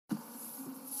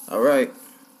All right.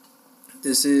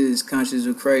 This is Conscious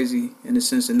or Crazy in the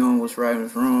sense of knowing what's right and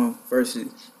what's wrong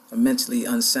versus a mentally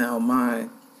unsound mind.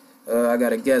 I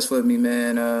got a guest with me,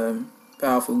 man.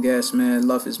 Powerful guest, man.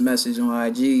 Love his message on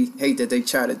IG. Hate that they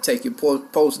try to take your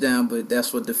post down, but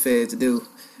that's what the feds do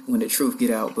when the truth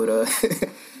get out. But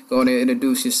go on and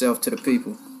introduce yourself to the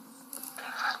people.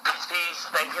 Peace.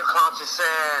 Thank you, Conscious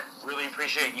Said. Really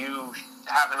appreciate you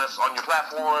having us on your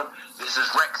platform. This is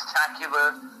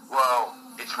Rextacular. Well,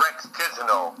 it's Rex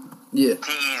Tizino. Yeah.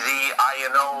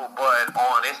 Tezino, but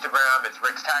on Instagram it's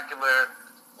Rextacular.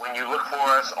 When you look for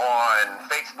us on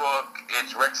Facebook,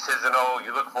 it's Rex Tizino.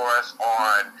 You look for us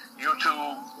on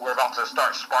YouTube. We're about to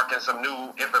start sparking some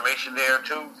new information there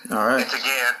too. All right. It's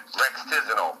again Rex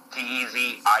Tizino,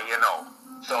 Tezino.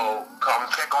 So come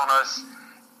check on us,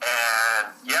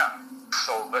 and yeah.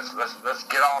 So let's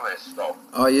get on this. So.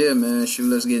 Oh yeah, man. Shoot,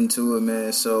 let's get into it,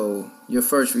 man. So your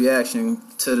first reaction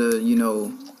to the,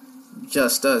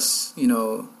 just us,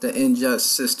 the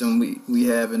unjust system we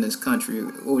have in this country.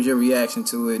 What was your reaction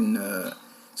to it? And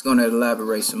it's going to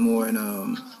elaborate some more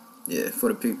and for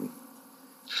the people.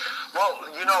 Well,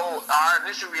 our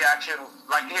initial reaction,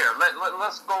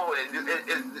 let's go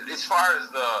as far as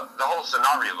the whole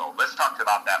scenario though. Let's talk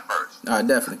about that first. All right,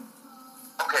 definitely.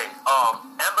 Okay,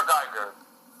 Amber Guyger,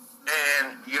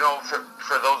 and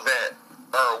for those that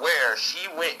are aware, she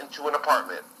went into an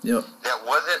apartment that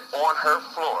wasn't on her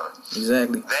floor.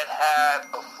 Exactly. That had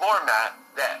a floor mat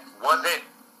that wasn't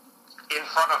in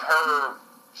front of her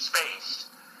space,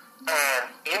 and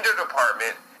entered the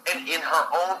apartment. And in her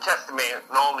own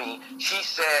testimony, she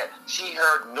said she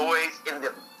heard noise in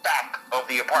the back of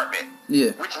the apartment.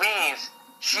 Yeah. Which means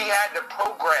she had to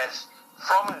progress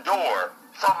from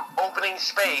from opening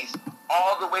space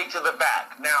all the way to the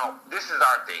back. Now, this is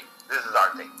our thing.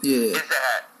 Yeah. Is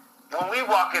that when we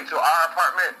walk into our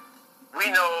apartment, we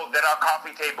know that our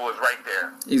coffee table is right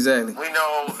there. Exactly. We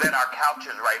know that our couch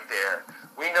is right there.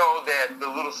 We know that the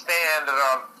little stand that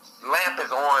our lamp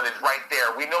is on is right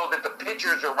there. We know that the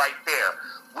pictures are right there.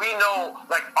 We know,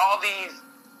 all these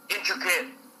intricate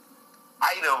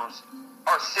items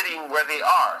are sitting where they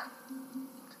are.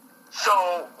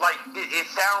 So, it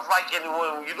sounds like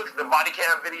when you look at the body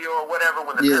cam video or whatever,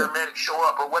 when the paramedics show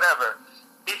up or whatever,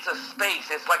 it's a space.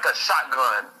 It's like a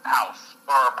shotgun house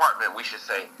or apartment, we should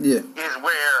say. Yeah. Is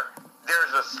where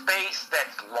there's a space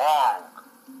that's long.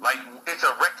 It's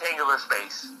a rectangular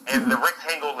space, and the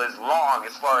rectangle is long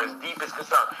as far as deep is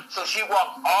concerned. So she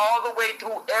walked all the way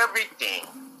through everything.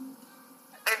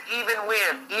 And even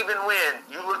when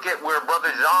you look at where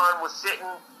Brother John was sitting,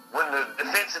 when the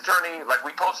defense attorney,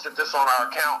 we posted this on our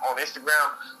account on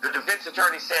Instagram, the defense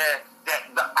attorney said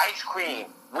that the ice cream,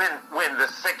 when the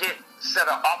second set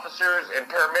of officers and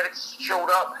paramedics showed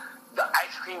up, the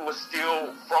ice cream was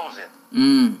still frozen.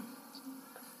 Mm.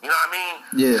 You know what I mean?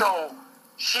 Yeah. So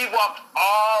she walked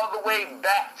all the way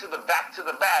back to the back,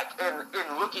 and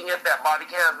in looking at that body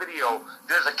cam video,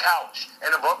 there's a couch,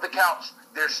 and above the couch,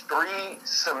 there's 3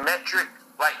 symmetric,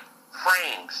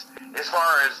 frames. As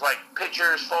far as,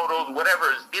 pictures, photos, whatever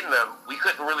is in them, we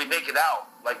couldn't really make it out,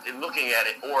 in looking at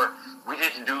it, or we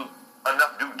didn't do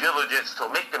enough due diligence to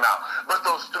make them out. But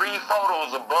those 3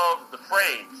 photos above the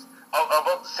frames,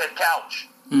 above the said couch,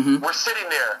 were sitting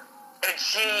there. And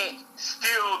she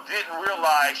still didn't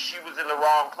realize she was in the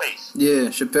wrong place.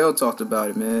 Yeah, Chappelle talked about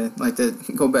it, man.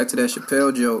 Go back to that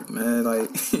Chappelle joke, man. you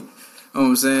know what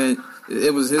I'm saying?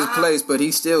 It was his place, but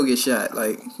he still get shot.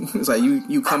 It's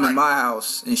you come in my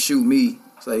house and shoot me.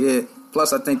 It's yeah.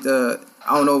 Plus, I think I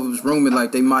don't know if it was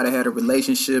rumored they might have had a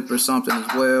relationship or something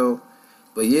as well.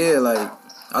 But yeah,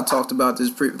 I talked about this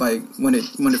when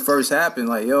it first happened.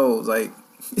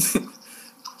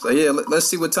 So yeah, let's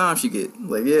see what time she get.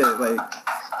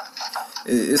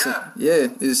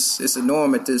 It's a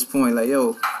norm at this point.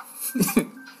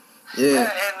 Yeah.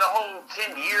 And the whole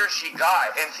 10 years she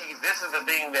got, and see, this is the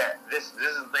thing that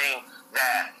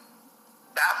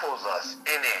baffles us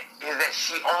in it is that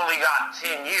she only got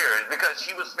 10 years because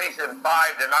she was facing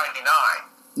 5 to 99.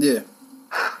 Yeah.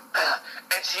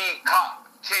 And she caught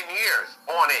 10 years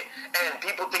on it, and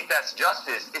people think that's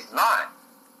justice. It's not.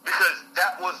 Because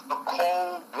that was a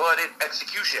cold-blooded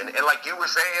execution, and like you were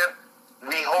saying,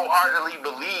 we wholeheartedly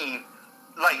believe,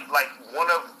 one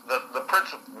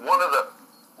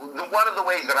of the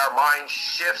ways that our mind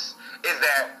shifts is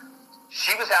that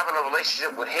she was having a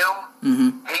relationship with him.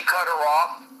 Mm-hmm. He cut her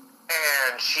off,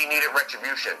 and she needed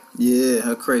retribution. Yeah,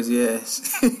 her crazy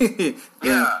ass.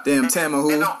 Damn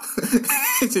Tamahu.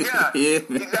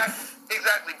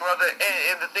 Exactly, brother.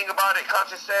 And the thing about it,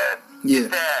 Conscious said, is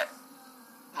that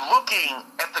looking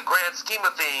at the grand scheme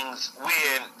of things,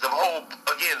 when the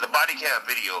body cam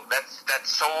video, that's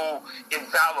so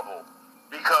infallible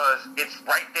because it's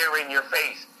right there in your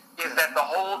face, is that the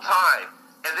whole time,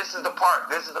 and this is the part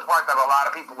that a lot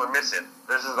of people are missing.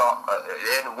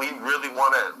 And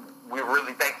we're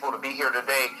really thankful to be here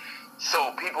today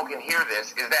so people can hear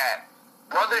this, is that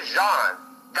Brother John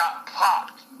got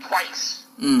popped twice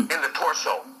in the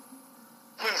torso.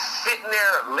 He's sitting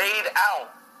there laid out.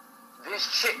 This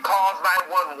chick calls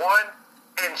 911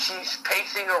 and she's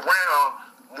pacing around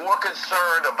more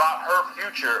concerned about her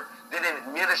future than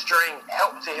administering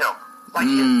help to him. Like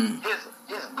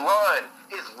his blood,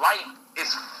 his life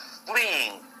is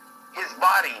fleeing his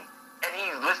body, and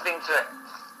he's listening to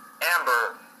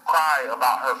Amber cry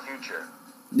about her future.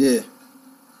 Yeah.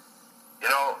 You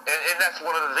know, and that's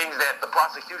one of the things that the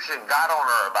prosecution got on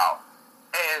her about.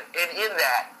 And in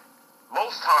that,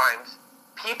 most times,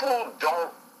 people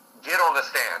don't get on the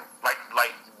stand. Like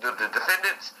the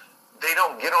defendants, they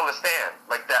don't get on the stand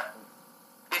like that.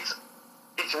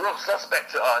 It's real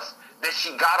suspect to us that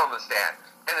she got on the stand,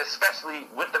 and especially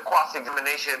with the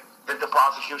cross-examination that the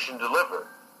prosecution delivered.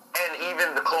 And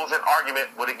even the closing argument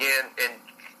would, again, and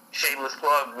shameless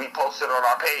plug, we posted on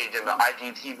our page in the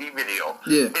IGTV video,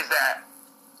 is that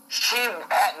she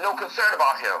had no concern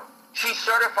about him. She's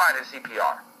certified in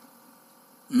CPR.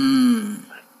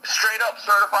 Straight up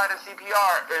certified in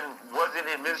CPR and wasn't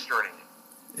administering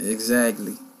it.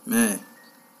 Exactly. Man.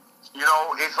 You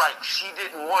know, it's like she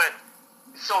didn't want...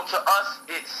 So to us,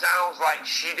 it sounds like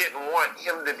she didn't want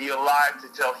him to be alive to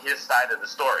tell his side of the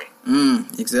story.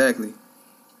 Exactly.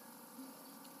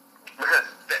 Because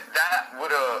that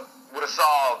would have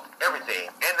solved everything.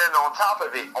 And then on top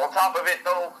of it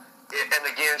though, and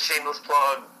again, shameless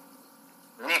plug,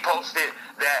 we posted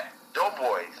that Dope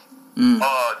Boys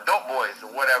or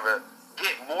whatever,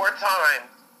 get more time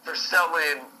for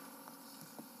selling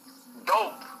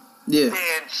dope than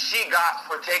she got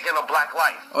for taking a black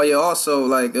life. Oh yeah, also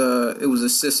like it was a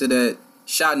sister that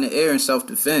shot in the air in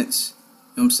self-defense.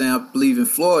 You know what I'm saying? I believe in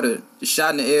Florida. Just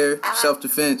shot in the air,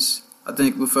 self-defense. I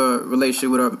think with her relationship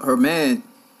with her man,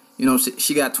 you know,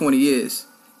 she got 20 years.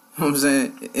 You know what I'm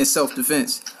saying? In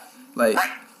self-defense. Like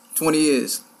 20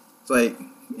 years. Like,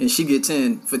 and she get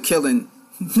 10 for killing,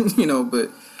 you know, but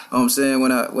I'm saying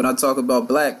when I talk about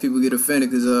black, people get offended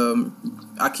because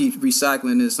I keep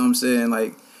recycling this. I'm saying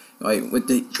like with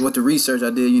the research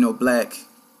I did, you know, black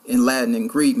in Latin and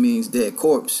Greek means dead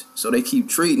corpse. So they keep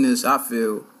treating us, I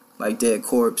feel, like dead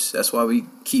corpse. That's why we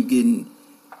keep getting,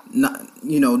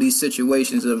 these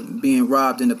situations of being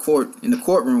robbed in the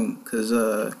courtroom because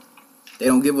they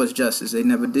don't give us justice. They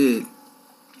never did.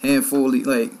 Handfully,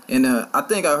 and I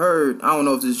think I heard, I don't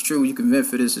know if this is true, you can vent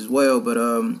for this as well, but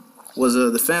was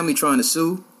the family trying to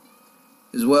sue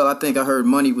as well? I think I heard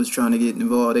money was trying to get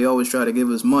involved. They always try to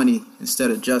give us money instead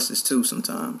of justice too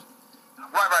sometimes.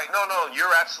 Right. No,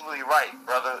 you're absolutely right,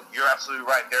 brother. You're absolutely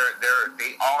right.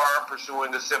 They are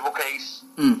pursuing a civil case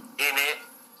in it,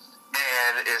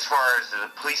 and as far as the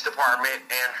police department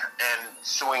and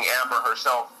suing Amber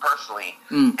herself personally.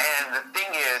 And the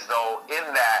thing is, though,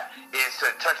 in that is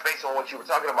to touch base on what you were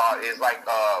talking about is like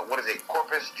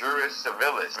corpus juris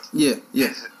civilis. Yeah.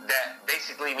 That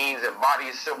basically means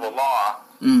embodies civil law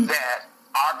that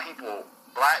our people,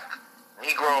 black,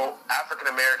 Negro, African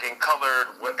American, colored,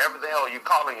 whatever the hell you're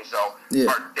calling yourself,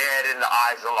 are dead in the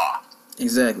eyes of law.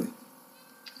 Exactly.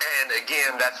 And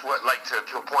again, that's what,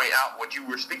 to point out what you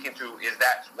were speaking to, is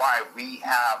that's why we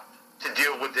have to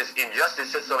deal with this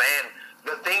injustice system. And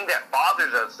the thing that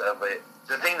bothers us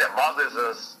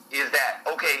is that,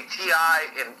 okay, T.I.,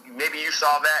 and maybe you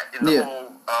saw that in the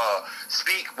whole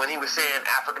speak when he was saying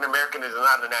African American is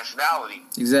not a nationality.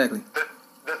 Exactly.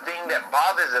 The thing that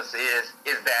bothers us is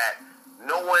that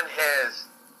no one has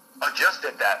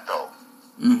adjusted that, though.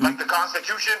 Like the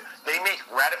Constitution, they make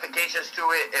ratifications to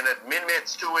it and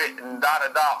amendments to it and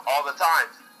da-da-da all the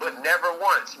time. But never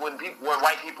once when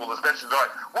white people especially are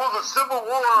like, well, the Civil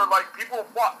War, people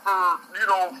fought for,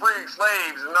 freeing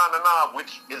slaves and na-na-na,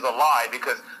 which is a lie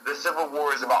because the Civil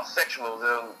War is about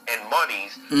sectionalism and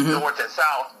monies, north and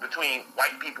south, between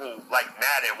white people,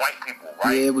 mad at white people,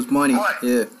 right? Yeah, it was money,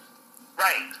 Right.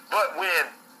 But when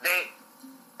they,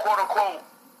 quote-unquote,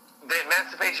 the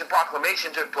Emancipation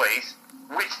Proclamation took place,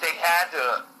 which they had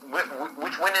to,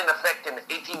 which went in effect in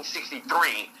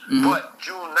 1863, but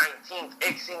June 19th,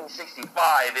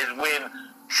 1865 is when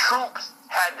troops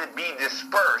had to be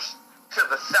dispersed to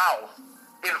the South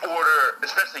in order,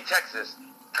 especially Texas,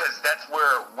 because that's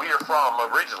where we're from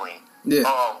originally. Yeah.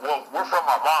 We're from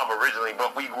our mom originally,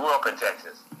 but we grew up in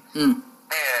Texas. And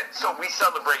so we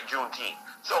celebrate Juneteenth.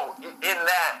 So in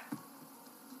that,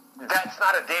 that's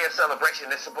not a day of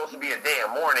celebration. It's supposed to be a day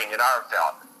of mourning in our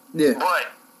thought. Yeah.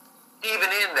 But even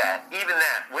that,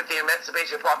 with the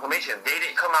Emancipation Proclamation, they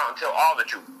didn't come out and tell all the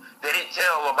truth. They didn't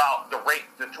tell about the rape,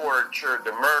 the torture,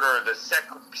 the murder, the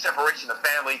separation of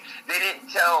family. They didn't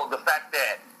tell the fact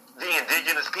that the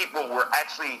indigenous people were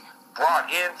actually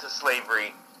brought into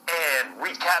slavery and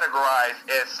recategorized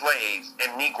as slaves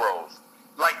and Negroes.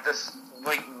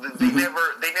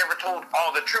 They never told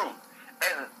all the truth.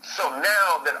 And so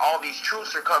now that all these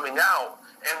truths are coming out,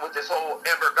 and with this whole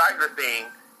Amber Geiger thing,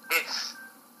 it's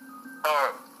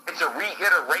a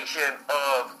reiteration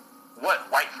of what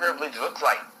white privilege looks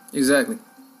like. Exactly.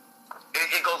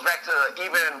 It goes back to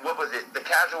even, what was it, the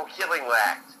Casual Killing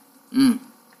Act.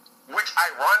 Which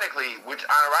ironically,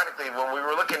 when we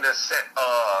were looking to set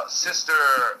Sister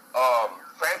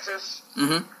Frances,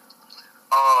 damn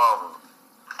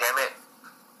it,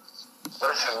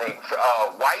 what is her name?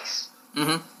 Weiss.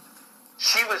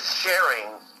 She was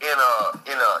sharing in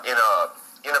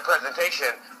a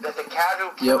presentation that the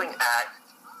Casual Killing Act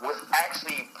was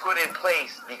actually put in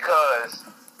place because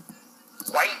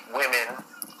white women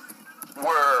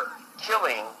were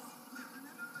killing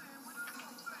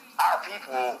our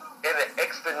people at an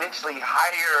exponentially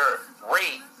higher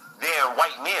rate than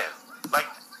white men. Like,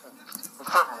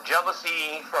 from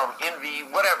jealousy, from envy,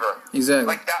 whatever. Exactly.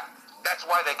 Like that's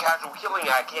why the Casual Killing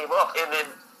Act came up. And then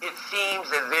it seems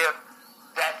as if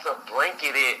that's a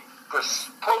blanketed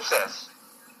process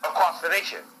across the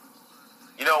nation.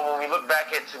 You know, when we look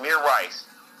back at Tamir Rice,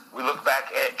 we look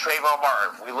back at Trayvon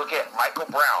Martin, we look at Michael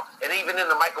Brown, and even in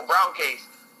the Michael Brown case,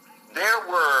 there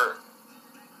were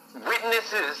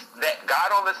witnesses that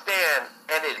got on the stand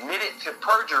and admitted to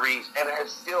perjury and have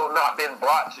still not been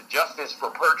brought to justice for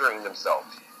perjuring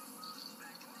themselves.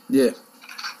 Yeah.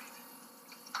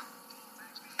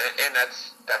 And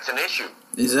that's an issue.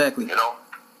 Exactly. You know?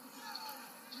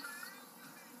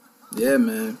 Yeah,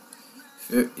 man.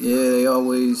 Yeah, they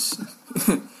always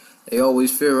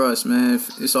fear us, man.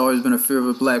 It's always been a fear of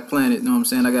a black planet. You know what I'm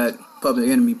saying? I got Public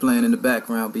Enemy playing in the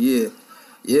background, but yeah,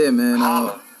 man.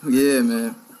 Yeah,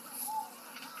 man.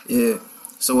 Yeah.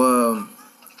 So,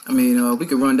 we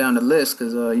could run down the list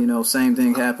because, same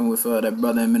thing happened with that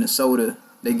brother in Minnesota.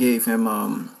 They gave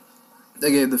him,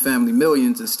 they gave the family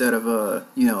millions instead of, the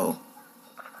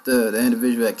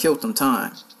individual that killed them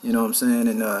time. You know what I'm saying?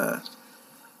 And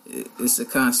it's a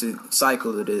constant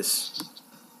cycle of this.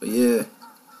 But yeah.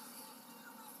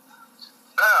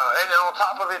 And on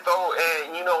top of it, though,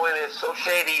 and it's so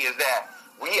shady is that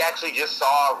we actually just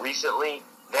saw recently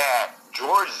that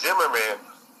George Zimmerman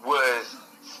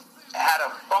had a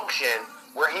function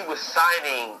where he was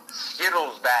signing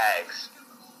Skittles bags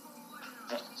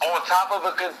on top of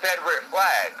a Confederate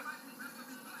flag.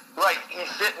 Like, he's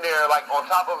sitting there, like, on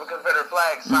top of a Confederate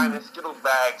flag, signing Skittles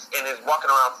bags, and is walking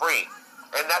around free.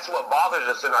 And that's what bothers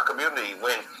us in our community.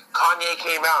 When Kanye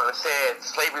came out and said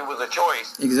slavery was a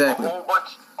choice, exactly, a whole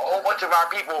bunch of our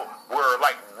people were,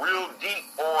 like, real deep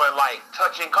on, like,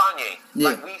 touching Kanye. Yeah.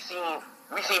 Like, we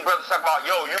seen brothers talk about,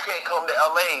 yo, you can't come to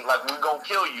L.A., like, we're gonna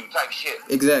kill you type shit.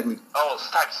 Exactly. Oh, it's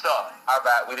type stuff. Our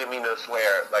bad. We didn't mean to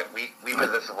swear. Like, we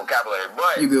possess the vocabulary.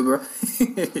 But you good, bro.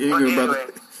 You good,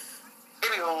 brother.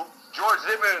 Anywho, George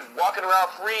Zimmerman walking around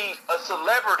free, a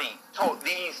celebrity, told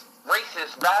these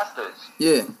racist bastards.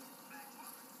 Yeah.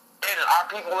 And our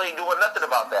people ain't doing nothing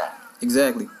about that.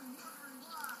 Exactly.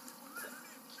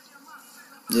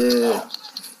 Yeah.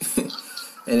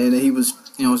 And then he was,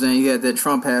 you know what I'm saying, he had that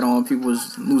Trump hat on, people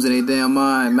was losing their damn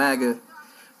mind, MAGA.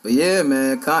 But yeah,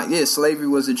 man, slavery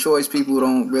was a choice. People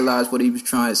don't realize what he was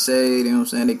trying to say, you know what I'm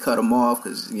saying, they cut him off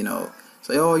because,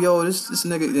 say, oh, yo, this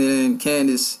nigga, and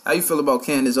Candace, how you feel about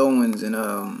Candace Owens and,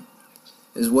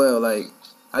 as well, like,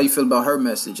 how you feel about her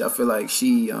message? I feel like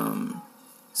she,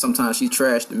 sometimes she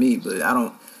trashed to me, but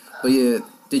yeah,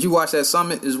 did you watch that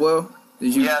summit as well?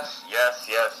 Did you? Yes.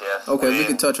 Okay, we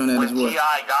can touch on that as well. When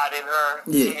T.I. got in her,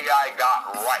 T.I.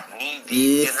 got right knee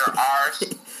deep in her arse.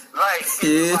 Like,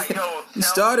 yeah. Like, yo, you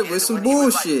started with some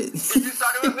bullshit. You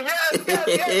started with yes,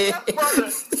 brother.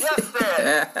 Yes,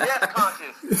 Dad. Yes,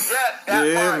 conscious. Yes, that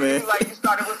part. Man. You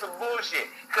started with some bullshit.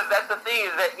 Because that's the thing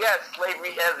is that, yes,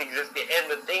 slavery has existed.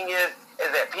 And the thing is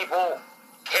that people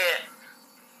can't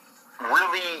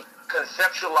really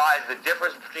conceptualize the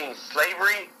difference between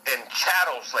slavery and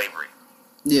chattel slavery.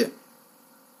 Yeah.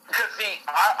 Because, see,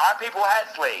 our people had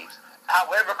slaves.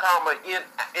 However,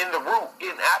 in the root,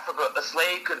 in Africa, a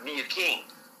slave could be a king.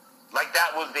 Like,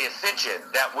 that was the ascension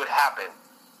that would happen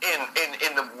in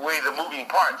the way the moving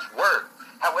parts work.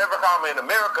 However, in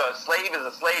America, a slave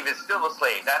is still a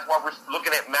slave. That's why we're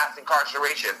looking at mass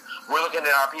incarceration. We're looking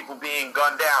at our people being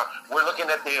gunned down. We're looking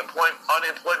at the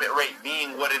unemployment rate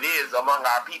being what it is among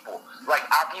our people. Like,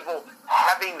 our people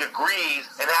having degrees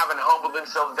and having to humble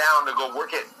themselves down to go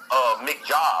work at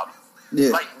McJob.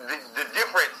 Yeah. Like, the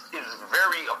difference is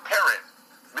very apparent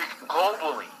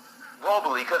globally.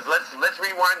 Because let's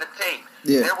rewind the tape.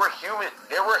 Yeah. There were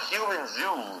human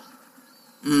zoos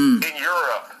in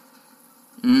Europe.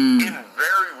 In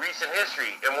very recent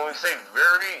history. And when we say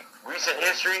very recent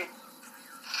history,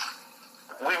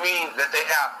 we mean that they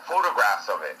have photographs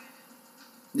of it.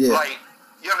 Yeah. Like,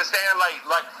 you understand?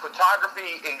 Like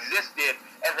photography existed,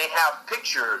 and they have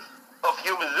pictures of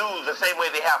human zoos the same way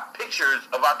they have pictures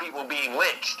of our people being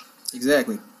lynched.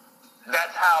 Exactly.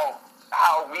 That's how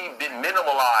we've been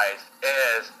minimalized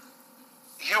as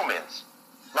humans.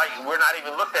 Like, we're not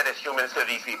even looked at as humans to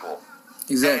these people.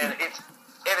 Exactly.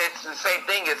 And it's the same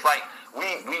thing. It's like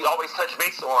we always touch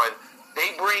base on.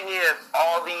 They bring in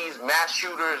all these mass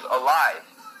shooters alive.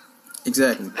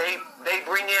 Exactly. They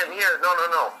bring in here.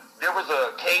 No. There was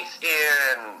a case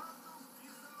in.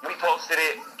 We posted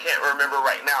it. Can't remember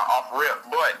right now off rip.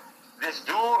 But this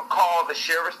dude called the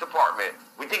sheriff's department.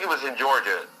 We think it was in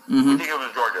Georgia. We think it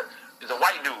was Georgia. It's a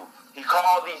white dude. He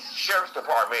called the sheriff's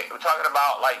department. We're talking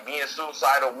about like being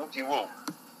suicidal, wooty-woo.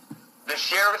 The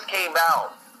sheriffs came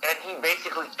out. And he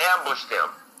basically ambushed them.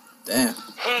 Damn.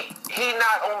 He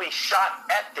not only shot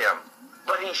at them,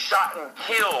 but he shot and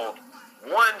killed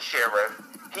one sheriff.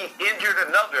 He injured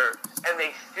another, and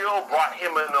they still brought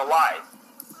him in alive.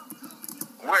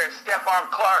 Where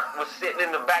Stephon Clark was sitting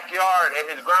in the backyard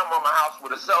at his grandmama's house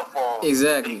with a cell phone.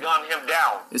 Exactly. They gunned him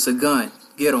down. It's a gun.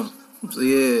 Get him. So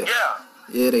yeah.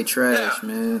 Yeah, they trash,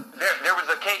 man. There was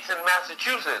a case in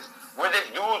Massachusetts where this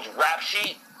dude's rap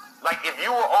sheet. Like, if you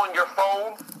were on your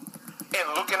phone and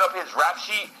looking up his rap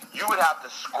sheet, you would have to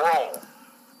scroll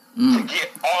to get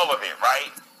all of it,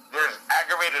 right? There's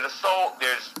aggravated assault.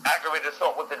 There's aggravated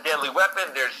assault with a deadly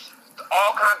weapon. There's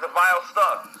all kinds of vile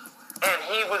stuff. And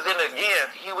he was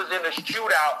in a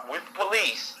shootout with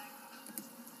police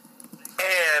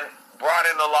and brought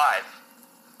in alive.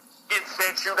 In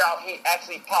said shootout, he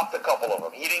actually popped a couple of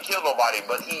them. He didn't kill nobody,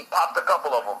 but he popped a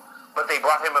couple of them. But they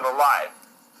brought him in alive.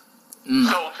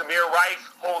 So Tamir Rice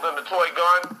holding the toy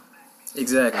gun,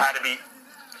 exactly, had to be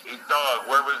thug.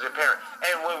 Where was his parent?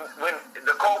 And when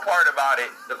the cold part about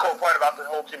the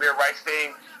whole Tamir Rice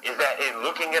thing is that in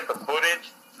looking at the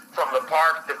footage from the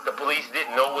park that the police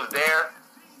didn't know was there,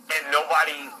 and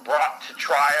nobody brought to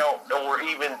trial or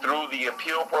even through the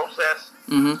appeal process,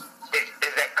 is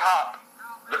that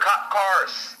the cop car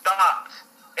stopped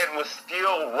and was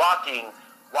still rocking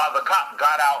while the cop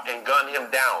got out and gunned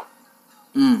him down.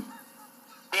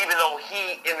 Even though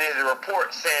he, in his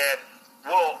report, said,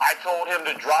 well, I told him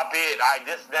to drop it,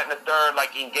 this, that, and the third,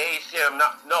 like, engaged him.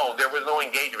 No, there was no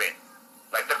engagement.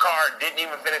 Like, the car didn't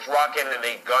even finish rocking, and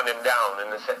they gunned him down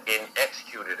and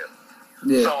executed him.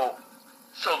 Yeah.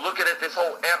 So looking at this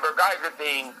whole Amber Geiger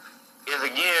thing is,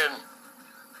 again,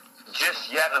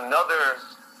 just yet another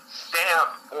stamp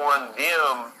on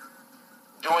them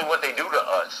doing what they do to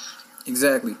us.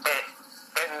 Exactly.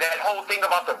 And that whole thing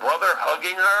about the brother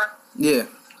hugging her. Yeah.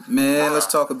 Man, let's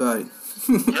talk about it.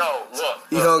 Yo, look.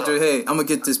 He hugged her, hey, I'm going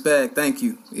to get this bag, thank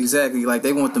you. Exactly. Like,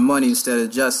 they want the money instead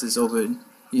of justice over,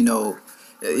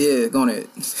 yeah, go ahead.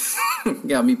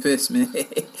 Got me pissed, man.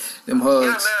 Them hugs.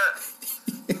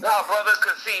 Yeah, man. Nah, brother,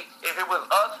 because see, if it was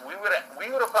us, we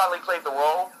would have probably played the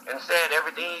role and said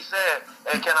everything he said,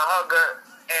 and can I hug her?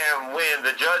 And when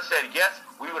the judge said yes,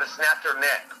 we would have snapped her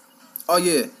neck. Oh,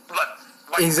 yeah.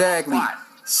 Like exactly.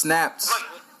 Snaps.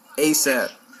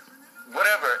 ASAP.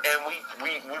 Whatever, and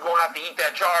we gonna have to eat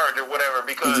that charge or whatever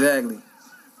because exactly.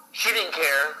 She didn't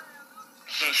care.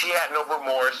 She had no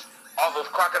remorse. All those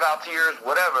crocodile tears,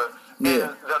 whatever. Yeah.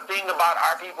 And the thing about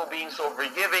our people being so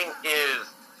forgiving is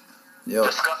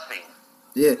disgusting.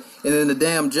 Yeah, and then the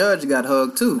damn judge got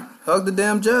hugged too. Hug the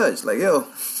damn judge, like yo.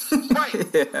 Right.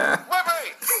 Yeah.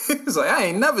 Right. It's like I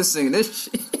ain't never seen this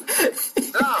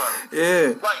shit. Nah.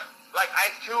 Yeah. Like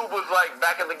Ice Cube was like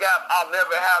back in the Gap, I'll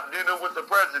never have dinner with the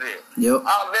president. Yep.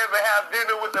 I'll never have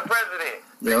dinner with the president.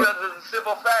 Because of the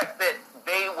simple fact that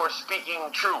they were speaking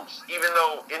truths. Even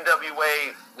though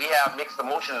NWA, we have mixed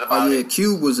emotions about it. Oh yeah,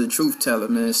 Cube was a truth teller,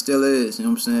 man. Still is, you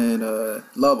know what I'm saying?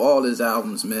 Love all his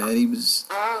albums, man. He was,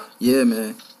 yeah,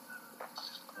 man.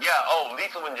 Yeah,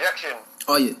 Lethal Injection.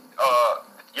 Oh yeah.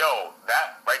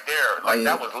 That right there, like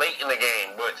that was late in the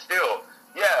game, but still,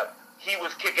 yeah, he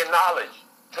was kicking knowledge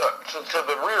to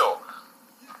the real.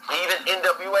 Even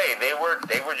NWA, they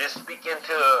were just speaking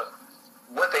to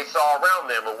what they saw around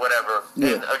them or whatever.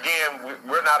 Yeah. And again,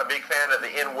 we're not a big fan of the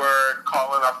N-word,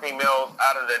 calling our females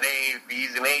out of the names,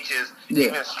 B's and H's, Yeah.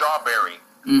 even Strawberry.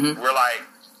 Mm-hmm. We're like,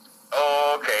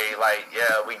 oh, okay, like,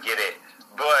 yeah, we get it.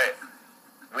 But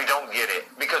we don't get it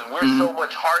because we're so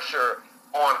much harsher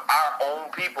on our own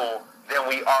people than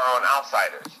we are on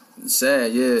outsiders.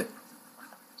 Sad, yeah.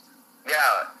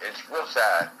 Yeah, it's real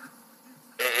sad.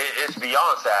 It's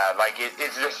beyond sad. Like,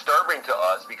 it's disturbing to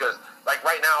us because, like,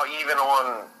 right now, even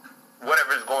on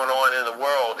whatever's going on in the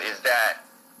world, is that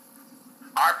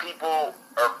our people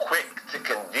are quick to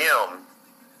condemn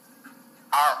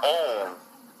our own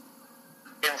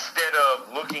instead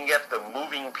of looking at the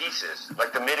moving pieces,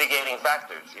 like the mitigating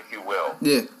factors, if you will.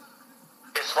 Yeah.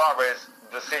 As far as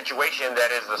the situation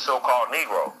that is the so-called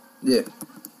Negro. Yeah.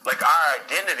 Like, our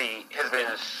identity has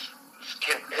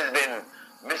been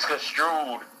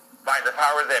misconstrued by the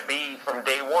powers that be from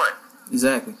day one.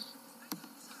 Exactly.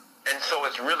 And so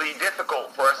it's really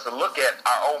difficult for us to look at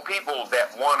our own people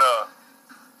that want to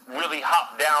really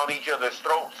hop down each other's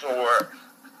throats or,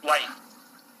 like,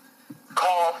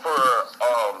 call for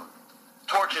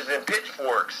torches and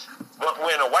pitchforks. But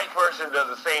when a white person does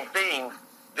the same thing,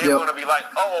 they want to be like,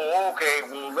 oh, okay,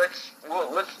 well, let's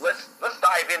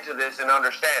dive into this and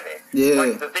understand it. Yeah.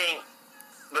 Like, the thing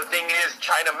is,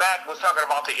 China Mac was talking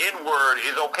about the N-word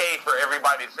is okay for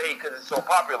everybody to say because it's so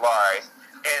popularized.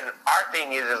 And our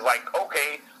thing is like,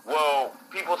 okay, well,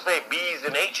 people say B's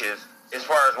and H's as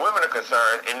far as women are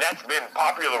concerned, and that's been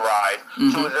popularized.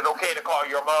 So is it okay to call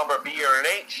your mom a B or an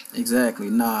H? Exactly.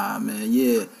 Nah, man.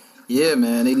 Yeah. Yeah,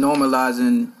 man. They've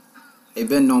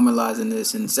been normalizing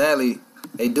this, and sadly,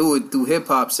 they do it through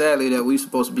hip-hop, sadly, that we're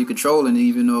supposed to be controlling,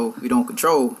 even though we don't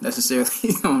control necessarily,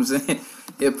 you know what I'm saying?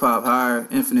 Hip-hop, higher,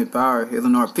 infinite power,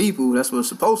 healing our people, that's what it's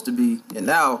supposed to be. And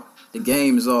now, the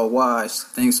game is all wise,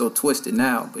 things so twisted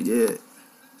now, but yeah.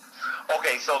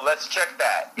 Okay, so let's check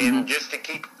that. And just to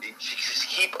keep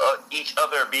each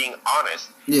other being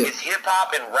honest, is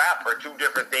hip-hop and rap are two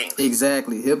different things.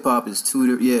 Exactly. Hip-hop is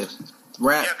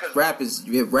Rap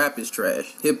is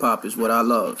trash. Hip-hop is what I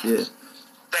love, yeah.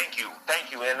 Thank you.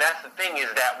 And that's the thing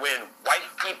is that when white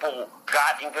people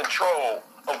got in control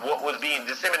of what was being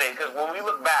disseminated, because when we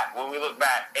look back,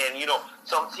 and you know,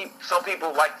 some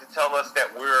people like to tell us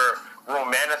that we're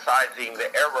romanticizing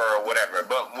the era or whatever,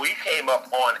 but we came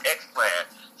up on X-Plan,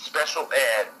 Special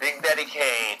Ed, Big Daddy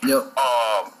Kane,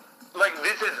 like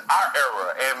this is our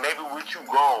era, and maybe we're too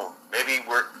grown. Maybe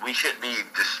we should be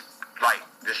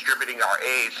distributing our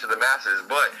age to the masses.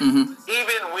 But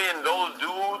even when those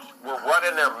dudes were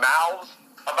running their mouths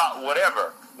about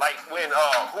whatever, like when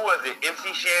who was it?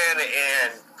 MC Shan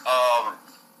and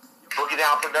Boogie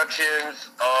Down Productions,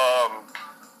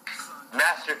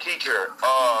 Master Teacher,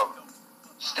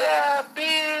 step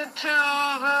into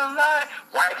the light.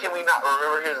 Why can we not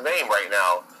remember his name right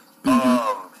now?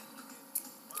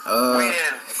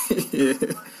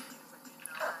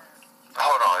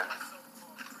 Hold on.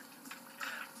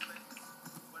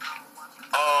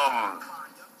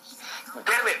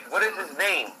 Damn it, what is his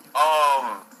name?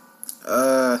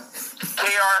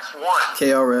 KRS-One.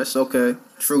 KRS, okay.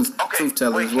 Truth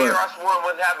teller as well. KRS-One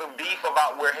was having beef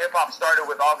about where hip-hop started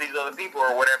with all these other people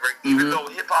or whatever, even though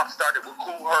hip-hop started with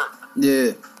Kool Herc.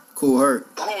 Yeah, Kool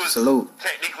Herc. Who was Salute.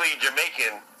 technically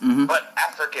Jamaican, but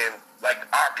African, like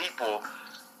our people.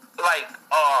 Like,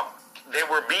 they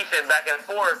were beefing back and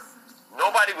forth.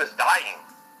 Nobody was dying.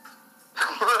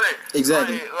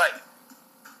 Exactly.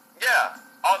 Yeah,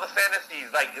 all the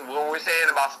fantasies, like when we're saying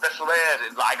about Special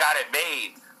Ed, I got it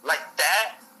made. Like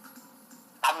that,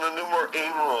 I'm the numero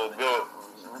uno,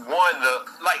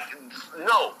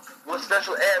 when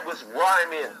Special Ed was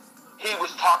rhyming, he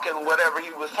was talking whatever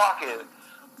he was talking.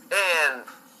 And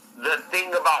the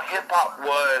thing about hip-hop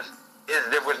is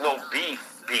there was no beef.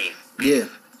 Yeah.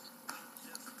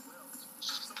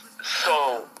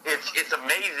 So it's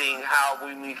amazing how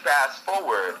when we fast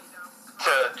forward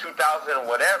to 2000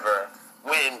 whatever,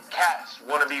 when cats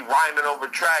want to be rhyming over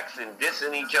tracks and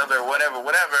dissing each other, whatever,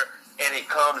 and it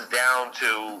comes down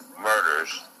to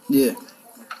murders. Yeah.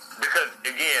 Because,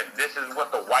 again, this is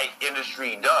what the white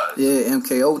industry does. Yeah,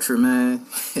 MK Ultra, man.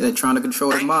 They're trying to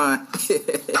control the mind.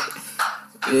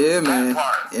 Yeah, man.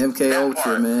 MK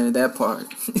Ultra, man. That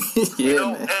part. Yeah,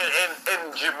 man.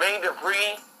 And Jermaine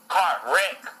Dupri caught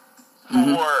wreck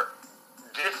for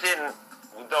dissing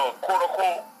the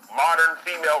quote-unquote modern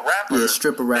female rappers. Yeah,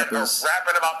 stripper rappers.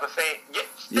 Rapping about the same. Yeah,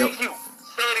 thank you.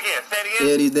 Say it again.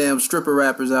 Yeah, these damn stripper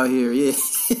rappers out here. Yeah.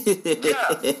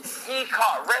 Yeah. He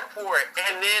caught wreck for it.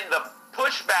 And then the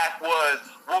pushback was,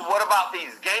 well, what about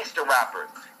these gangster rappers?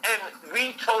 And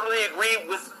we totally agree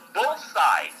with both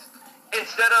sides.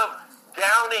 Instead of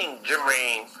downing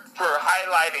Jermaine for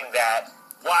highlighting that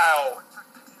while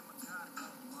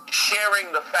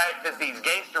sharing the fact that these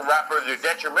gangster rappers are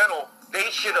detrimental.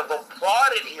 They should have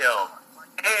applauded him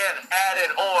and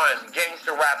added on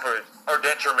gangster rappers are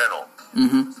detrimental.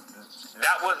 Mm-hmm.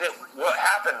 That wasn't what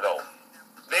happened, though.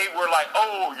 They were like,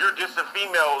 oh, you're dissing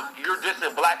females, you're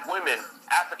dissing black women,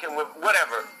 African women,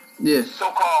 whatever, Yeah.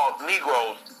 so-called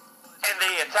Negroes, and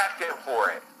they attacked him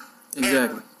for it.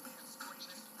 Exactly.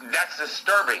 And that's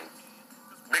disturbing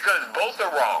because both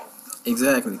are wrong.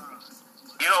 Exactly.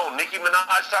 You know, Nicki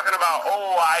Minaj talking about,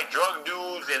 oh, I drug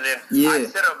dudes and then I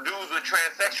set up dudes with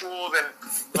transsexuals and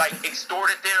like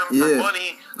extorted them for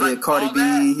money. Like, yeah, Cardi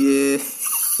B,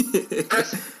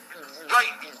 That's,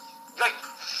 like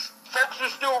folks are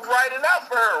still writing out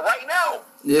for her right now.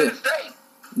 Yeah. To this day.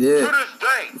 Yeah.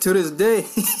 To this day.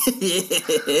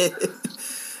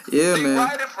 Yeah, they man.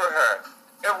 writing for her.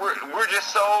 And we're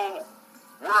just so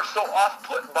off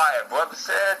put by it, brother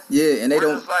said. Yeah, and they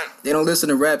don't listen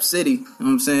to Rap City. You know what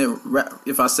I'm saying?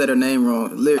 If I said her name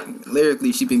wrong,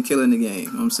 lyrically she been killing the game. You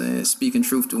know what I'm saying? Speaking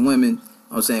truth to women. You know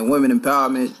what I'm saying? Women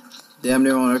empowerment, damn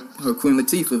near on her Queen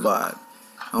Latifah vibe.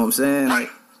 You know what I'm saying? Right.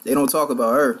 Like, they don't talk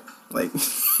about her. Like,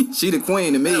 she the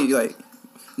queen to me. Like,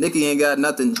 Nicki ain't got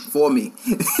nothing for me.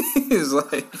 It's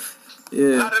like,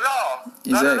 yeah. Not at all.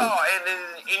 Exactly. Not at all. And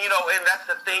you know, and that's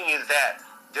the thing is that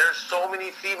there's so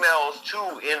many females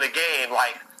too in the game,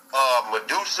 like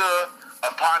Medusa,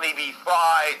 Apani B.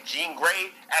 Fly, Jean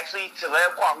Grey. Actually,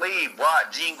 Talib Kweli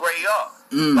brought Jean Grey up.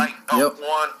 On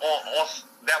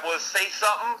that was Say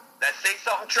Something, that Say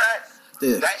Something track.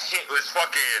 Yeah. That shit was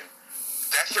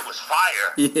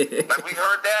fire. Yeah. Like we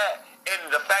heard that,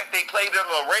 and the fact they played it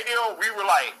on the radio, we were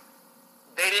like,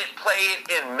 they didn't play it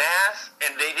in mass,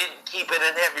 and they didn't keep it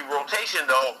in heavy rotation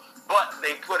though. But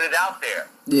they put it out there.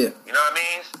 Yeah. You know what I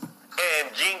mean?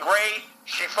 And Jean Grey,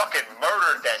 she fucking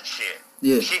murdered that shit.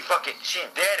 Yeah. She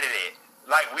deaded it.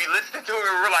 Like, we listened to it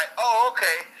and we're like, oh,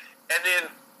 okay. And then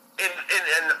in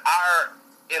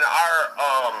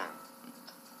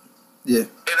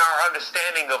our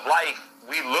understanding of life,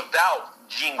 we looked out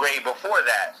Jean Grey before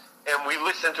that. And we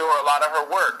listened to her, a lot of her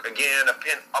work. Again,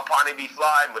 Apani B.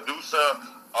 Fly, Medusa,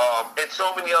 and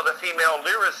so many other female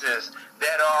lyricists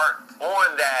that are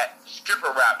on that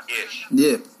stripper rap-ish.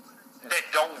 Yeah. That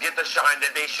don't get the shine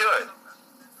that they should.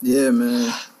 Yeah,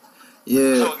 man.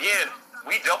 Yeah. So again,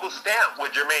 we double stamp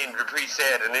what Jermaine Dupri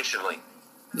said initially.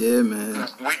 Yeah, man.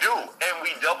 We do. And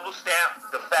we double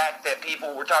stamp the fact that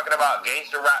people were talking about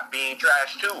gangster rap being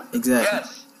trash too. Exactly.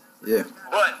 Yes. Yeah.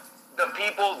 But the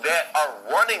people that are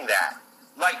running that,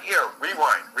 like here,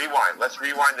 rewind. Let's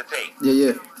rewind the tape.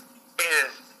 Yeah.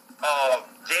 Is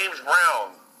James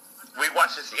Brown. We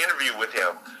watched this interview with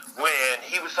him when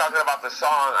he was talking about the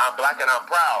song I'm Black and I'm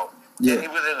Proud. Yeah. And he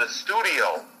was in the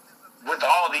studio with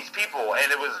all these people,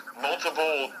 and it was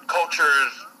multiple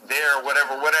cultures there,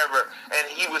 whatever. And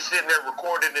he was sitting there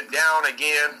recording it down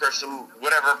again for some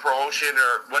whatever promotion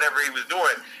or whatever he was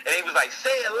doing. And he was like, say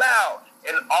it loud.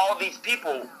 And all these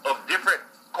people of different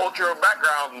cultural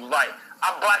backgrounds was like,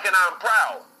 I'm Black and I'm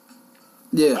Proud.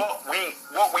 Yeah.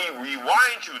 What we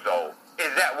rewind to, though,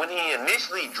 is that when he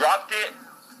initially dropped it,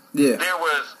 yeah, there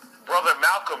was Brother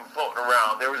Malcolm floating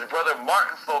around. There was Brother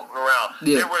Martin floating around.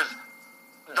 Yeah. There was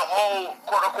the whole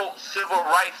quote-unquote civil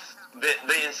rights,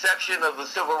 the inception of the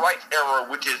civil rights era,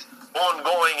 which is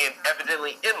ongoing and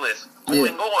evidently endless,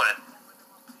 going on.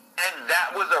 And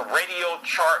that was a radio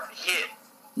chart hit.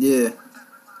 Yeah.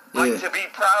 Like, to be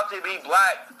proud to be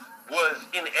black was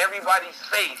in everybody's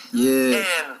face. Yeah.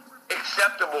 And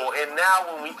acceptable. And now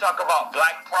when we talk about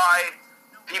black pride,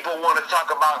 people want to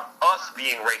talk about us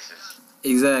being racist.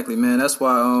 Exactly, man. That's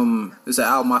why it's an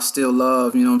album I still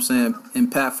love, you know what I'm saying?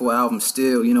 Impactful album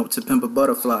still, you know, To Pimp a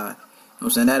Butterfly. You know what I'm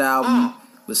saying? That album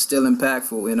was still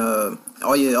impactful. And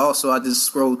also I just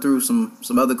scrolled through some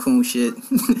other cool shit.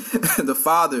 The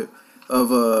father of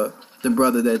the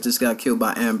brother that just got killed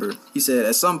by Amber, he said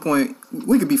at some point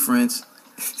we could be friends.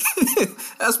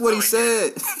 That's what he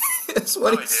said. That's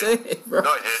what he said, bro.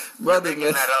 No, he didn't. Brother, you're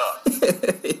making that up.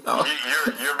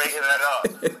 You're making that up.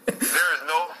 There's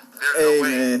no way.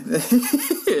 Man.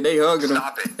 They hugging him.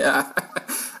 Stop it.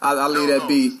 I'll leave that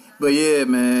be. But yeah,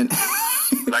 man.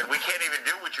 Like, we can't even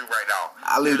deal with you right now.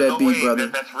 I'll leave that be, brother.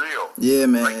 That's real. Yeah,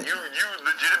 man. Like, you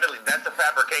legitimately, that's a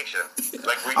fabrication.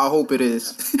 Like, I hope it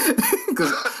is.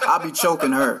 Because I'll be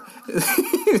choking her.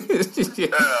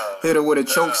 Hit her with a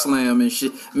choke slam and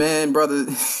shit. Man, brother.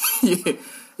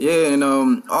 Yeah, and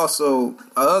also,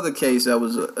 another case that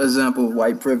was an example of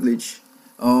white privilege.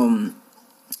 I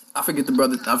forget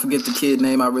the kid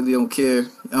name. I really don't care.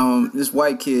 This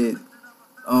white kid,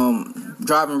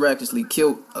 driving recklessly,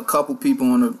 killed a couple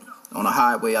people on a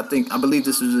highway. I believe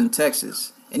this was in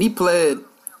Texas, and he pled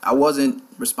I wasn't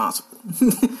responsible,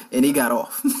 and he got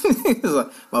off. It's like,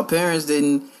 my parents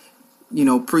didn't,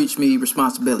 preach me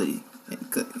responsibility,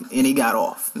 and he got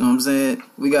off. You know what I'm saying?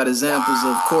 We got examples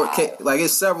of court case, like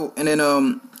it's several, and then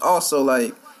also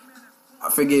like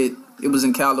I forget, it was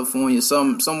in California.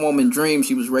 Some woman dreamed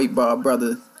she was raped by her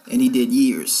brother, and he did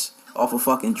years off a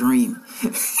fucking dream.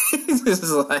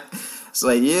 It's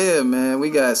like, yeah, man, we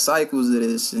got cycles of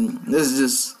this, and this is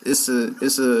just it's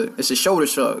a shoulder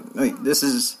shrug. Like this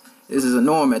is a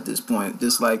norm at this point.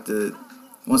 Just like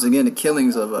once again the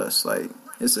killings of us, like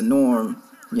it's a norm.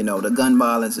 The gun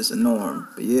violence is a norm.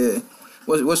 But yeah,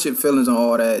 what's your feelings on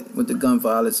all that with the gun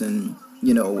violence and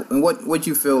and what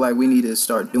you feel like we need to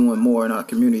start doing more in our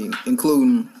community,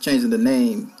 including changing the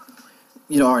name,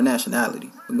 our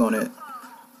nationality. We're going at.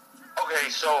 Okay,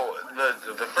 so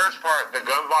the first part, the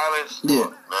gun violence. Yeah.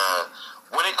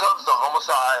 When it comes to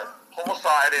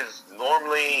homicide is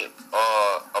normally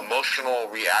emotional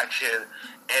reaction,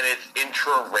 and it's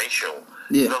intraracial.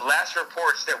 Yeah. The last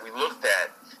reports that we looked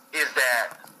at is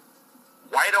that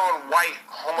white on white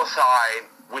homicide,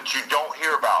 which you don't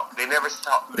hear about. They never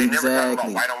talk about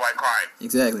white on white crime.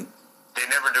 Exactly. They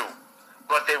never do.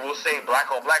 But they will say black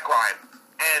on black crime.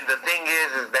 And the thing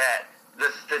is that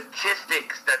the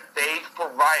statistics that they've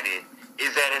provided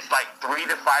is that it's like 3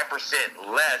 to 5%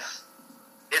 less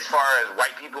as far as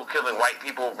white people killing white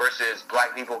people versus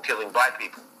black people killing black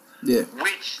people. Yeah.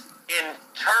 Which in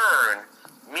turn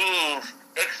means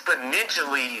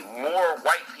exponentially more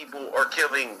white people are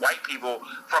killing white people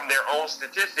from their own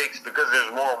statistics because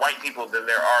there's more white people than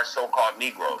there are so-called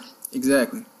Negroes.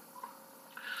 Exactly.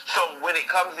 So when it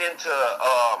comes into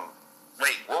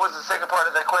what was the second part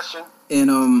of that question? And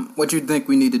what you think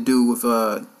we need to do with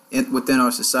within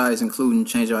our societies, including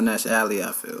change our nationality?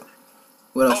 I feel.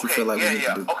 What else you feel like we need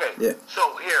to do? Okay. Yeah.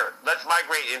 So here, let's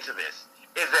migrate into this.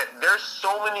 Is that there's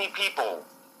so many people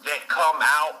that come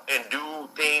out and do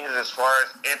things as far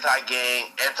as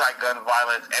anti-gang, anti-gun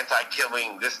violence,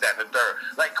 anti-killing, this, that, and the third.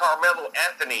 Like Carmelo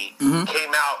Anthony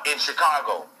came out in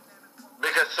Chicago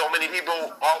because so many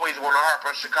people always want to harp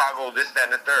on Chicago, this, that,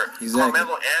 and the third. Exactly.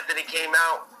 Carmelo Anthony came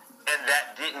out, and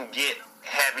that didn't get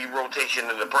heavy rotation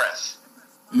in the press.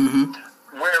 Mm-hmm.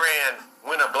 Whereas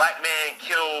when a black man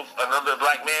kills another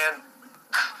black man,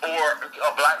 or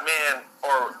a black man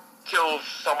or kills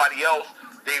somebody else,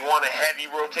 they want a heavy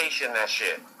rotation, that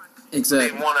shit.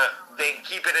 Exactly. They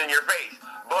keep it in your face.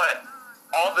 But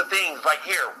all the things, like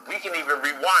here, we can even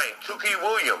rewind. Tookie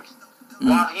Williams,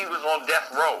 while he was on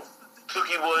death row.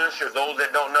 Tookie Williams, for those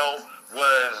that don't know,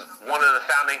 was one of the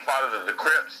founding fathers of the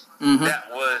Crips. That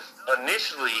was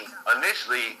initially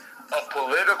a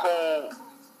political,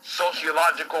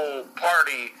 sociological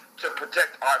party to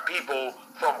protect our people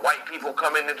from white people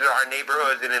coming into our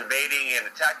neighborhoods and invading and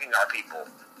attacking our people.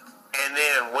 And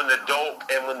then when the dope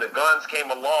and when the guns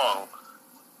came along,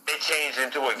 it changed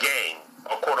into a gang,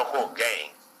 a quote-unquote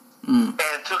gang.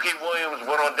 And Tookie Williams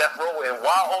went on death row, and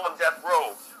while on death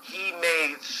row, he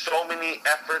made so many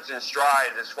efforts and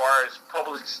strides as far as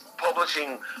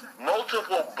publishing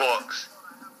multiple books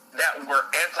that were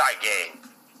anti-gang,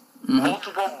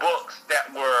 multiple books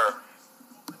that were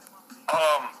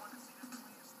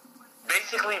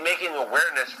basically making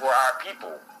awareness for our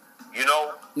people.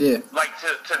 Like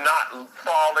to not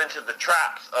fall into the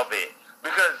traps of it.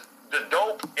 Because the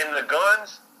dope and the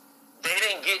guns, they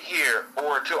didn't get here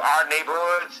or to our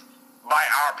neighborhoods by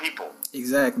our people.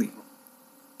 Exactly.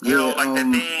 The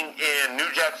thing in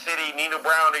New Jack City, Nino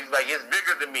Brown, he's like, it's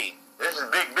bigger than me. This is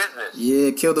big business.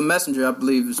 Yeah, Kill the Messenger, I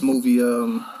believe this movie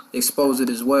exposed it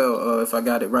as well, if I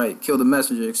got it right. Kill the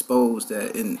Messenger exposed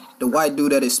that. And the white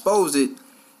dude that exposed it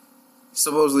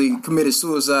supposedly committed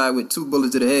suicide with 2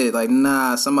 bullets to the head. Like,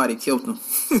 nah, somebody killed him.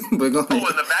 We're going in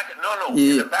the back? No.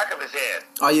 Yeah. In the back of his head.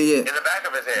 Oh, yeah. In the back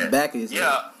of his head. Back of his head.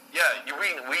 Yeah.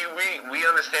 We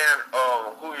understand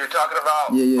who you're talking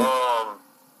about. Yeah.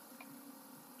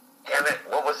 Damn it,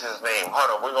 what was his name?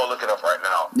 Hold on, we're going to look it up right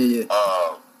now. Yeah.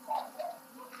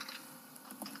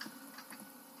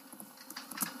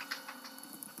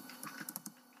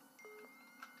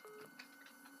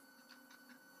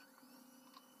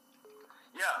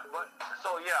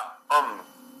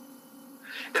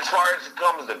 As far as it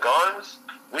comes to guns,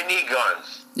 we need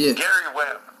guns. Yeah. Gary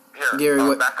Webb.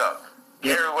 Back up.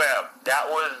 Yep. Gary Webb. That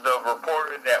was the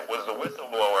reporter that was the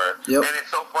whistleblower. Yep. And it's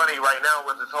so funny right now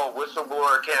with this whole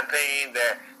whistleblower campaign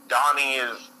that Donnie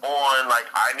is on, like,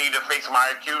 I need to face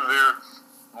my accuser,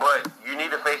 but you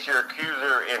need to face your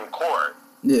accuser in court.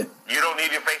 Yeah. You don't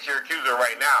need to face your accuser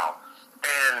right now.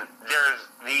 And there's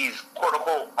these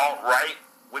quote-unquote alt-right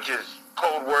which is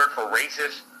code word for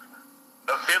racist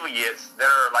affiliates that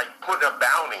are like putting a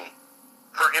bounty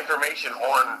for information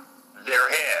on their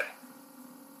head.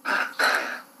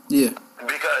 Yeah.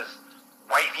 Because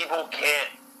white people can't,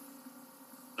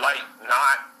 like,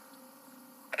 not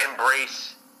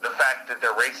embrace the fact that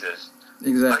they're racist.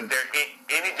 Exactly. Like,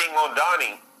 anything on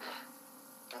Donnie,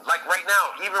 like right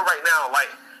now, even right now, like,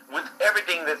 with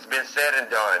everything that's been said and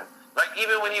done, like,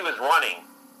 even when he was running,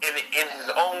 in his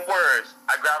own words,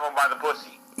 I grab him by the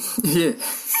pussy. Yeah.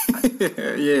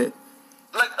 Yeah.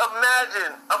 Like,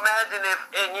 imagine if,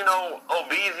 and you know,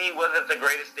 obesity wasn't the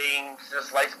greatest thing since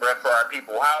sliced bread for our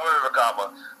people, however,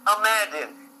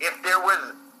 imagine if there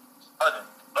was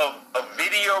a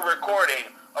video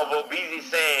recording of obesity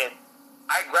saying,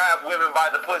 I grab women by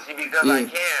the pussy because I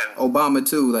can. Obama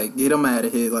too, like, get him out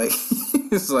of here. Like,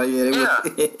 it's like,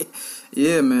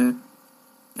 yeah, man.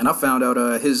 And I found out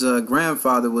his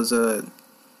grandfather was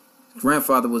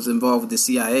involved with the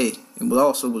CIA and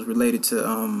was related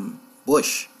to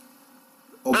Bush.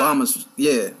 Obama's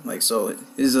like, so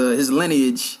his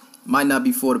lineage might not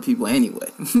be for the people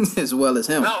anyway, as well as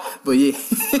him. No, but yeah,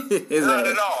 not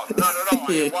at all.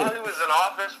 Yeah. While he was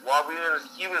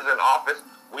in office,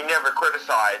 we never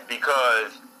criticized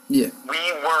because we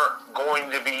weren't going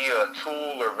to be a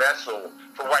tool or vessel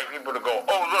for white people to go,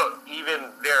 oh look,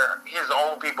 even his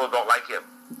own people don't like him.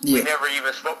 Yeah. We never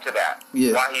even spoke to that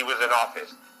while he was in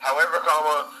office. However,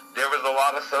 there was a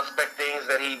lot of suspect things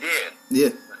that he did. Yeah.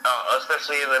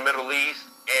 Especially in the Middle East.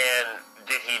 And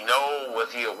did he know?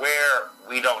 Was he aware?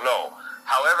 We don't know.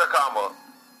 However,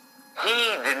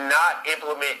 he did not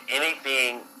implement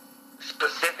anything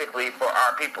specifically for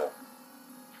our people.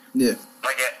 Yeah.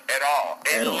 Like at all.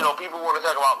 And, you know, people want to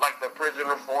talk about, like, the Prison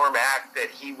Reform Act that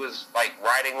he was, like,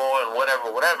 writing on,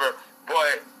 whatever.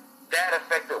 But that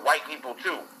affected white people,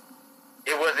 too.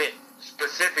 It wasn't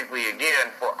specifically,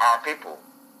 again, for our people.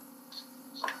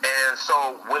 And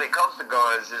so when it comes to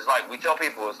guns, it's like we tell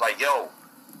people, it's like, yo,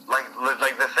 like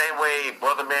the same way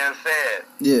Brother Man said,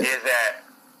 is that,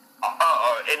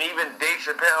 and even Dave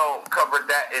Chappelle covered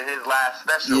that in his last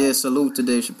special. Yeah, salute to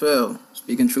Dave Chappelle,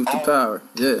 speaking truth to power.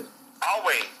 Yeah.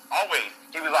 Always.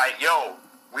 He was like, yo,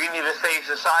 we need to save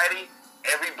society.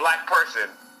 Every black person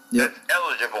that's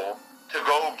eligible to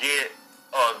go get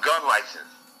a gun license,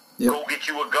 go get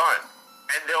you a gun,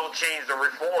 and they'll change the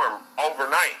reform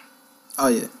overnight. Oh,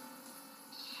 yeah.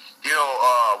 You know,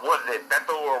 what is it?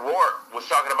 Beto O'Rourke was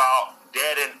talking about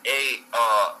dead in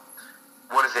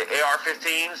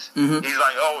AR-15s. Mm-hmm. He's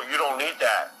like, oh, you don't need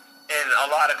that. And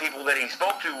a lot of people that he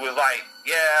spoke to was like,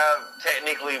 yeah,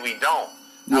 technically we don't.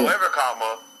 Yeah. However,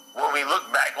 when we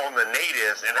look back on the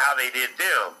natives and how they did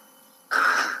them,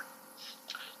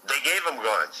 they gave them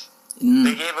guns. Mm.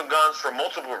 They gave them guns for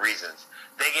multiple reasons.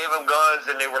 They gave them guns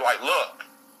and they were like, look,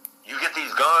 you get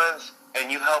these guns and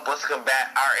you help us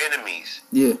combat our enemies.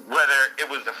 Yeah. Whether it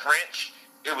was the French,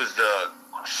 it was the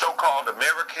so-called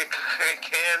Americans,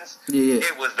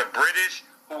 it was the British,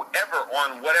 whoever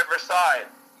on whatever side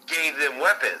gave them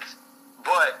weapons.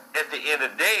 But at the end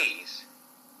of days,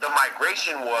 the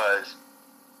migration was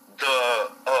the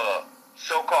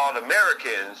so-called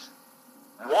Americans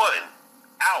won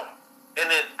out. And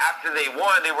then after they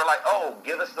won, they were like, oh,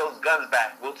 give us those guns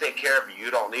back. We'll take care of you.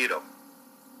 You don't need them.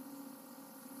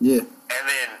 Yeah. And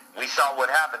then we saw what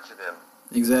happened to them.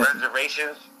 Exactly.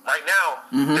 Reservations. Right now,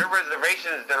 there are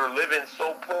reservations that are living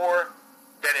so poor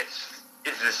that it's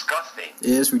disgusting.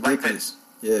 Yeah, it's ridiculous.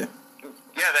 Yeah,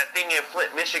 that thing in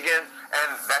Flint, Michigan,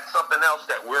 and that's something else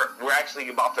that we're actually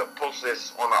about to post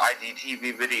this on the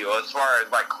IGTV video. As far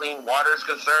as like clean water is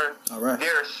concerned, all right.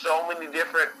 There are so many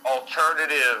different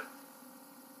alternative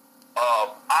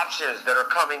options that are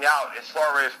coming out as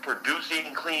far as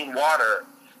producing clean water.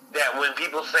 That when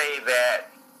people say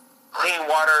that clean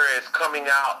water is coming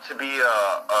out to be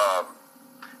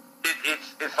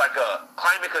it's like a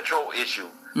climate control issue.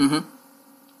 Mm-hmm.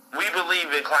 We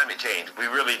believe in climate change. We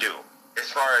really do. As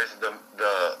far as the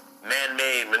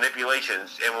man-made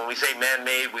manipulations, and when we say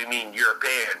man-made, we mean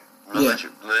European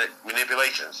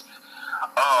manipulations.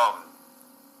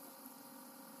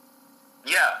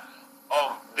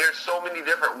 There's so many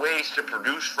different ways to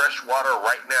produce fresh water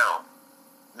right now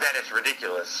that it's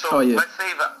ridiculous. So let's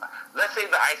say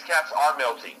the ice caps are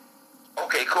melting.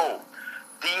 Okay, cool.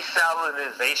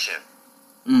 Desalinization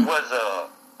was a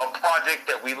project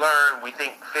that we learned, we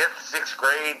think 5th, 6th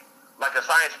grade, like a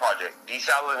science project.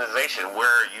 Desalinization,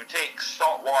 where you take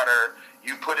salt water,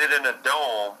 you put it in a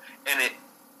dome, and it,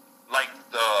 like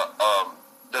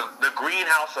the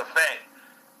greenhouse effect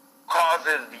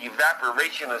causes the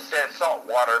evaporation of said salt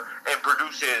water and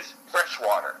produces fresh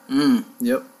water.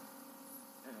 Yep.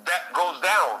 that goes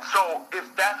down. So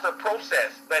if that's a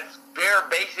process that's bare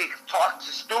basic taught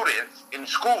to students in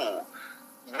school,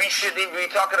 we shouldn't even be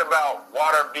talking about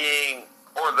water being,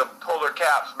 or the polar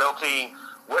caps melting,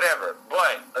 whatever.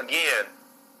 But again,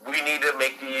 we need to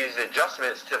make these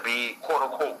adjustments to be quote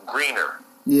unquote greener.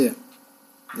 Yeah.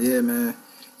 Yeah, man.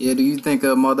 Yeah, do you think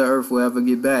Mother Earth will ever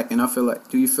get back? And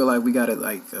do you feel like we got to,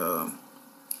 like,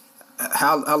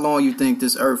 how long you think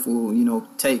this Earth will,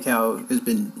 take how it's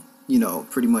been,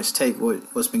 pretty much take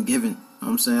what's been given? You know what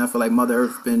I'm saying? I feel like Mother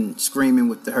Earth been screaming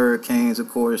with the hurricanes, of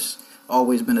course,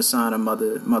 always been a sign of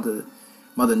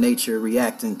Mother Nature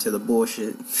reacting to the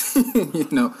bullshit,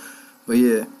 But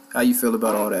yeah, how you feel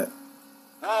about all that?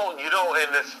 Well, and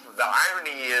the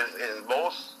irony is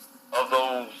most of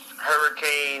those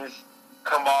hurricanes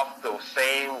come off the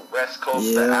same west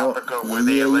coast of Africa where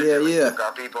they allegedly took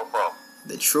our people from.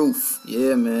 The truth.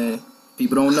 Yeah, man.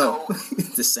 People don't know.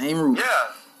 The same route.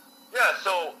 Yeah,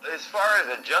 so as far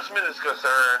as adjustment is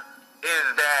concerned,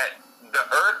 is that the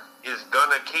earth is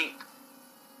going to keep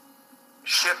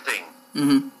shifting.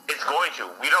 Mm-hmm. It's going to.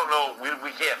 We don't know.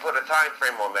 We can't put a time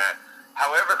frame on that.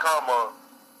 However,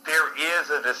 there is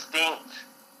a distinct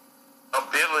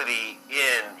ability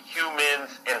in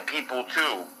humans and people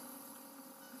too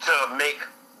to make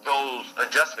those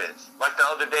adjustments. Like the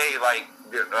other day,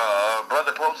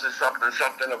 brother posted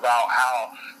something about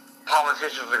how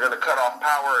politicians are going to cut off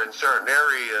power in certain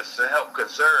areas to help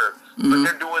conserve, but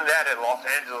they're doing that in Los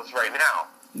Angeles right now.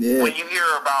 Yeah. When you hear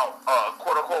about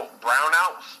quote unquote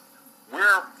brownouts,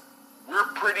 we're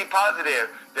pretty positive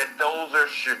that those are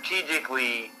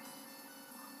strategically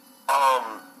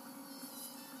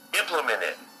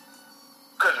implemented.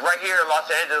 Because right here in Los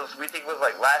Angeles, we think it was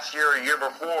like last year or year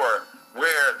before,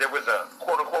 where there was a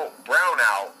quote-unquote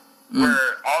brownout,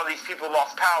 where all these people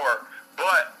lost power,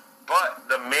 but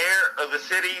the mayor of the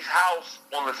city's house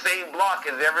on the same block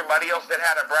as everybody else that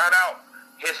had a brownout,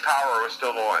 his power was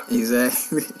still on.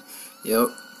 Exactly. Yep.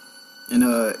 And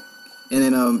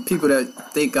then people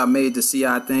that think I made the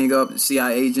CIA thing up, the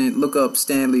CIA agent, look up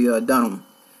Stanley Dunham. You know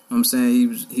what I'm saying?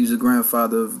 He was the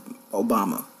grandfather of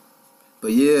Obama.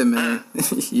 But yeah, man.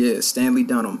 Yeah, Stanley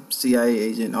Dunham, CIA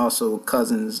agent, also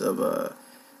cousins of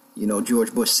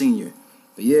George Bush Sr.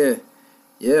 But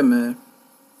yeah, man.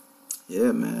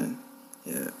 Yeah, man.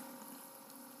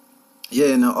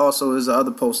 Yeah, and also there's the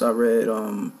other post I read,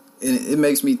 and it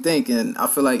makes me think, and I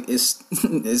feel like it's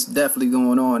it's definitely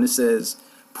going on. It says,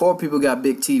 poor people got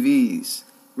big TVs,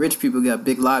 rich people got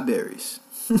big libraries.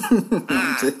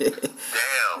 Damn.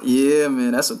 Yeah,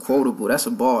 man, that's a quotable. That's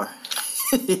a bar.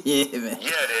 Yeah, man.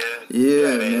 Yeah, it is.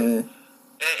 Yeah, man. And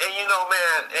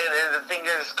man, and the thing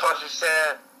is, culture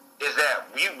said, is that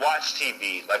we watch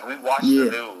TV, like we watch the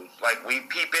news, like we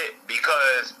peep it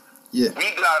because we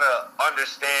gotta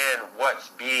understand what's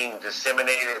being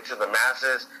disseminated to the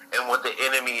masses and what the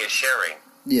enemy is sharing.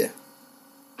 Yeah.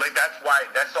 Like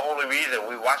that's the only reason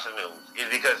we watch the news, is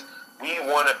because we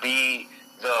want to be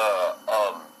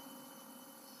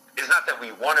it's not that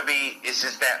we want to be, it's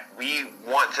just that we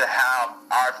want to have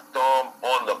our thumb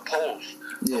on the pulse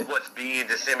of what's being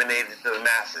disseminated to the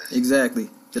masses. Exactly.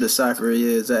 To decipher it,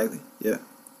 exactly. Yeah.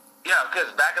 Yeah,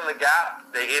 because back in the gap,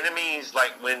 the enemies,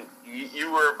 like when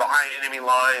you were behind enemy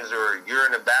lines or you're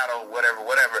in a battle,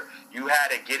 whatever, you had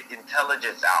to get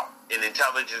intelligence out. And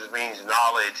intelligence means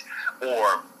knowledge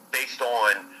or based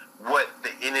on what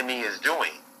the enemy is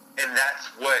doing. And that's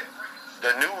what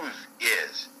the news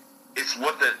is. It's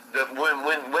what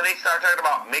when they start talking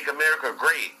about Make America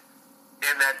Great,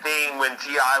 and that thing when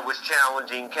T.I. was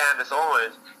challenging Candace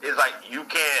Owens, is like, you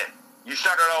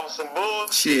started off with some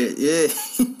bullshit. Yeah.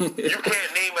 You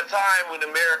can't name a time when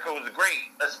America was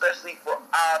great, especially for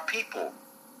our people.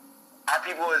 Our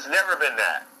people has never been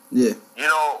that. Yeah.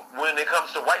 When it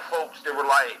comes to white folks, they were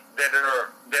like that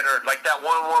are like that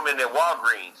one woman at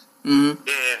Walgreens, and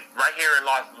right here in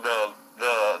the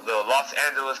Los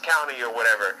Angeles County or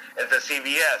whatever at the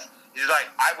CVS. He's like,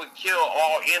 I would kill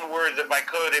all N-words if I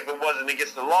could if it wasn't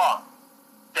against the law.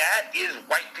 That is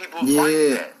white people's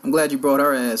mindset. I'm glad you brought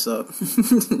her ass up.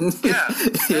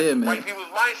 Yeah, man. White people's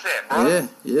mindset, bro.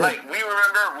 Yeah. Like we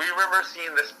remember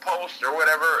seeing this post or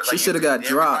whatever. She should have got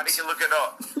dropped. Everybody can look it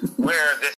up. Where this